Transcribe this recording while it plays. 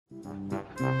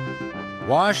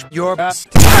Wash your ass.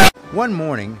 One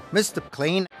morning, Mr.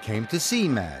 Clean came to see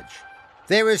Madge.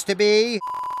 There is to be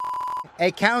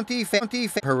a county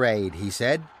parade, he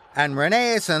said, and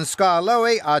Rheneas and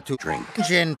Skarloey are to drink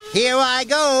gin. Here I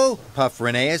go, puffed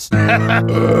Rheneas.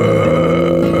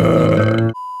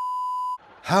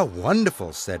 How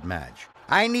wonderful, said Madge.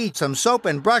 I need some soap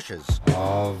and brushes.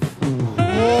 Of course,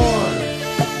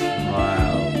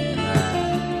 smiled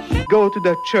Madge. Go to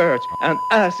the church and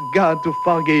ask God to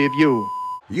forgive you.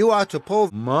 You are to pull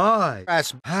my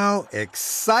ass. How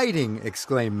exciting,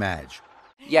 exclaimed Madge.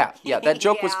 Yeah, that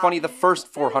joke was funny the first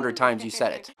 400 times you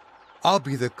said it. I'll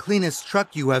be the cleanest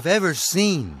truck you have ever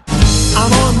seen.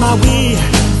 I'm on my way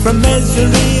from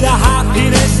misery to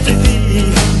happiness to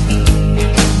thee.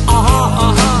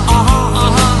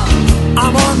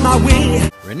 I'm on my way.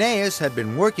 Rheneas had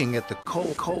been working at the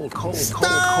coal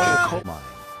mine.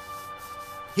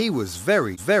 He was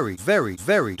very dirty. Are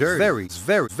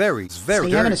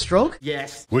you having a stroke?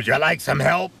 Yes. Would you like some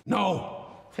help? No.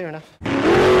 Fair enough.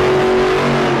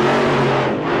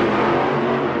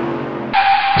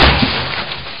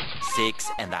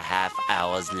 6.5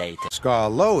 hours later.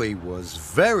 Skarloey was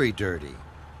very dirty.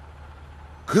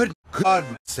 Good God,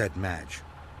 said Madge.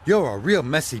 You're a real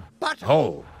messy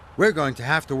butthole. We're going to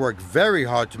have to work very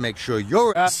hard to make sure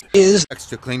your ass is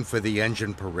extra clean for the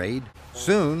engine parade.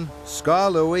 Soon,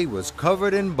 Skarloey was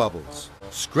covered in bubbles,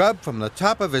 scrubbed from the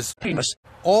top of his penis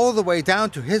all the way down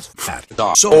to his fat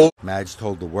soul. Madge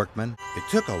told the workmen. It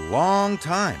took a long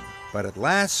time, but at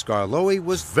last Skarloey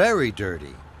was very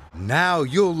dirty. Now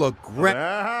you'll look great.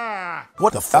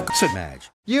 What the fuck, said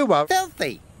Madge. You are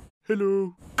filthy.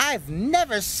 Hello. I've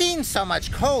never seen so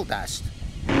much coal dust.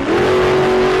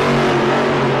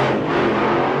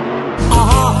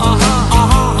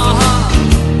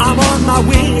 I'm on my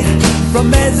way from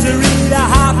misery to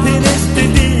happiness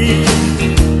today.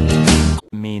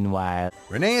 Meanwhile,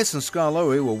 Rheneas and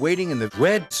Skarloey were waiting in the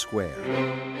red square.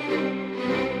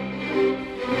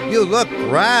 You look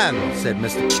grand, said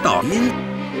Mr. Skarloey.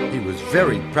 He was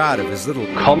very proud of his little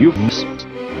communist.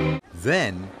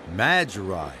 Then Madge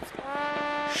arrived.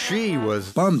 She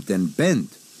was bumped and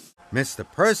bent. Mr.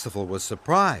 Percival was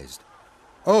surprised.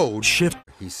 Oh, shit,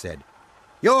 he said.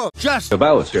 You're just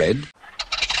about dead.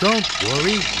 Don't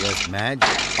worry, was Madge.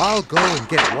 I'll go and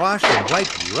get washed and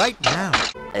wiped right now.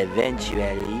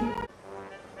 eventually...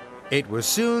 It was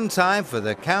soon time for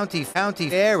the Founty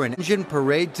Fair and Engine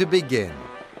Parade to begin.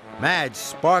 Madge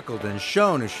sparkled and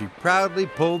shone as she proudly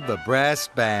pulled the brass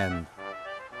band.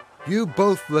 You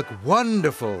both look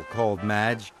wonderful, called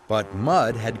Madge, but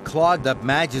mud had clogged up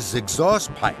Madge's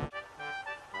exhaust pipe.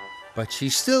 But she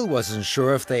still wasn't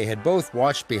sure if they had both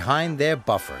watched behind their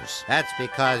buffers. That's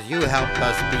because you helped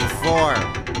us before.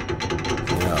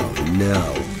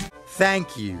 No.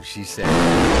 Thank you, she said.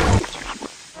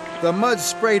 The mud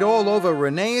sprayed all over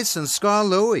Rheneas and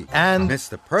Skarloey, and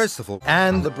Mr. Percival,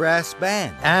 and the brass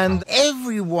band, and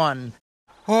everyone.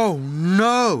 Oh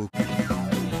no!